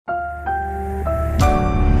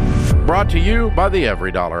brought to you by the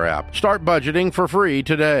EveryDollar app. Start budgeting for free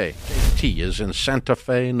today. JT is in Santa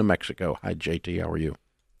Fe, New Mexico. Hi, JT. How are you?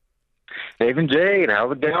 Dave and Jade,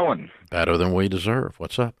 how's it going? Better than we deserve.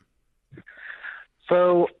 What's up?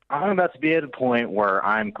 So I'm about to be at a point where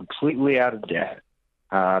I'm completely out of debt.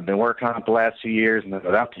 I've been working on it the last few years, and I'm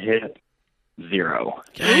about to hit zero.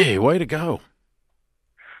 Hey, way to go.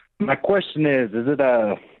 My question is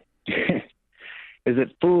it is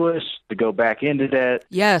it foolish to go back into debt?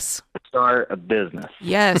 Yes. To start a business?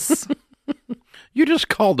 Yes. You just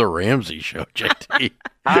called the Ramsey show, JT.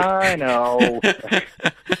 I know.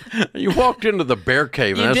 You walked into the bear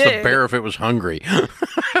cave, and that's the bear if it was hungry.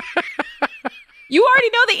 You already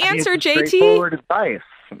know the answer, JT. Straightforward advice.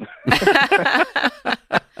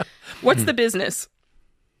 What's the business?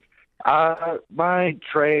 My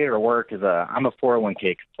trade or work is I'm a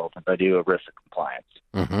 401k consultant. I do ERISA compliance.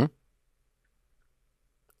 Mm-hmm.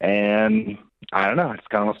 And I don't know. I just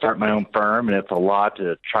kind of want to start my own firm, and it's a lot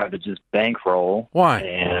to try to just bankroll.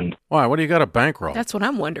 Why? Why? What do you got to bankroll? That's what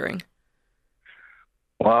I'm wondering.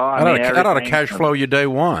 Well, that ought to cash flow you day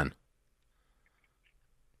one.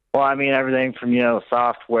 Well, I mean, everything from,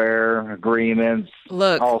 software, agreements,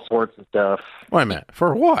 all sorts of stuff. Wait a minute.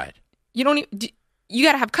 For what? You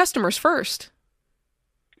got to have customers first.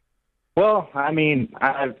 Well, I mean,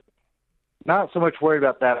 I've not so much worried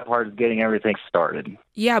about that part as getting everything started.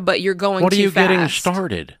 Yeah, but you're going too fast. What are you getting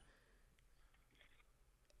started?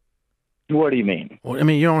 What do you mean? Well, I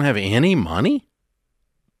mean, you don't have any money?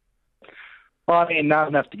 Well, I mean, not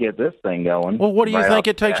enough to get this thing going. Well, what do you think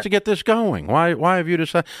it takes to get this going? Why have you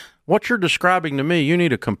decided? What you're describing to me, you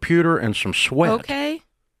need a computer and some sweat. Okay.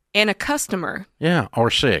 And a customer. Yeah, or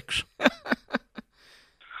 6.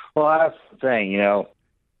 Well, that's the thing,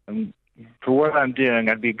 for what I'm doing,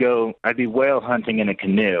 I'd be whale hunting in a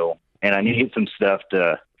canoe, and I need some stuff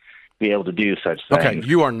to be able to do such things. Okay,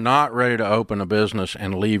 you are not ready to open a business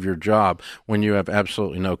and leave your job when you have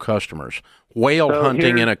absolutely no customers. Whale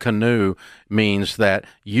hunting in a canoe means that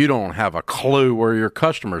you don't have a clue where your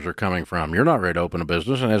customers are coming from. You're not ready to open a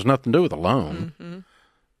business, and it has nothing to do with a loan. Mm-hmm.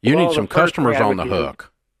 You need some customers on the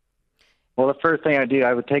hook. Well, the first thing I do,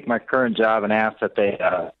 I would take my current job and ask that they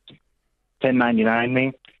 1099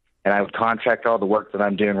 me, and I would contract all the work that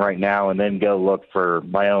I'm doing right now and then go look for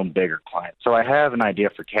my own bigger clients. So I have an idea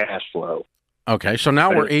for cash flow. Okay, so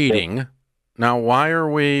now we're eating. Now, why are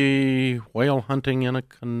we whale hunting in a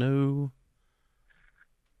canoe?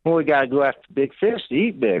 Well, we got to go after big fish to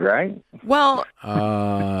eat big, right? Well,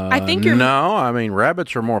 I think you're... No, I mean,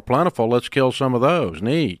 rabbits are more plentiful. Let's kill some of those and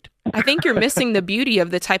eat. I think you're missing the beauty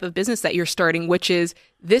of the type of business that you're starting, which is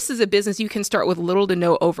this is a business you can start with little to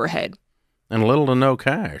no overhead. And little to no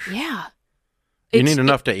cash. Yeah. You need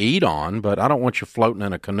enough to eat on, but I don't want you floating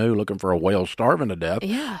in a canoe looking for a whale starving to death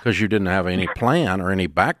because you didn't have any plan or any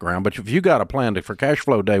background. But if you got a plan for cash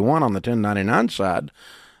flow day one on the 1099 side,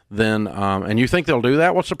 then and you think they'll do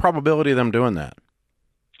that, what's the probability of them doing that?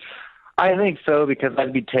 I think so, because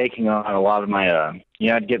I'd be taking on a lot of my,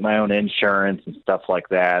 I'd get my own insurance and stuff like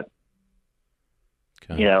that.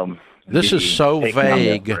 Okay. This is so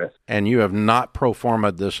vague, and you have not pro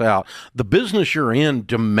forma'd this out. The business you're in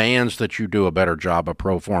demands that you do a better job of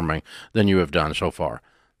pro forming than you have done so far.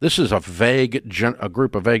 This is a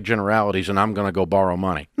group of vague generalities, and I'm going to go borrow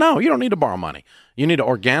money. No, you don't need to borrow money. You need to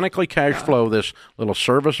organically cash flow this little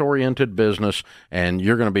service-oriented business, and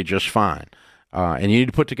you're going to be just fine. And you need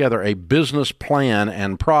to put together a business plan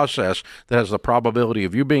and process that has the probability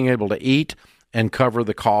of you being able to eat and cover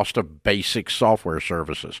the cost of basic software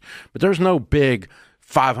services. But there's no big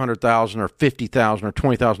 $500,000 or $50,000 or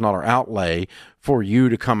 $20,000 outlay for you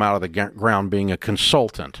to come out of the ground being a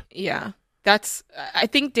consultant. Yeah. I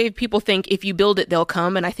think, Dave, people think if you build it, they'll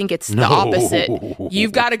come, and I think it's the opposite.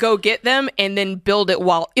 You've got to go get them and then build it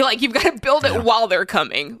you've got to build it while they're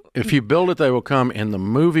coming. If you build it, they will come. In the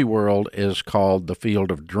movie world is called the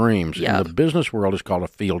field of dreams. Yep. In the business world is called a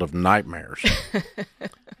field of nightmares.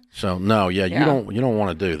 So no, you don't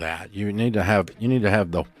want to do that. You need to have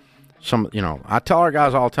I tell our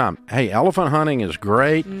guys all the time, hey, elephant hunting is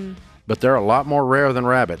great, but they're a lot more rare than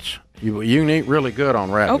rabbits. You can eat really good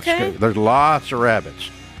on rabbits. Okay. There's lots of rabbits.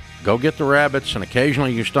 Go get the rabbits, and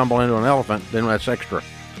occasionally you stumble into an elephant, then that's extra.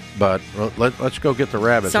 But let's go get the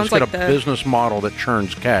rabbits. Let's get a business model that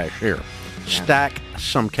churns cash here. Yeah. Stack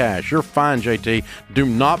some cash. You're fine, JT. Do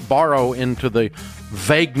not borrow into the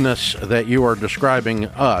vagueness that you are describing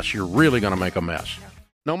us. You're really going to make a mess.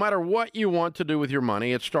 No matter what you want to do with your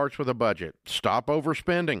money, it starts with a budget. Stop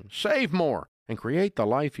overspending, save more, and create the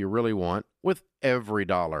life you really want with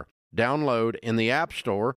EveryDollar. Download in the App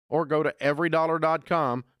Store or go to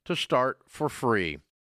everydollar.com to start for free.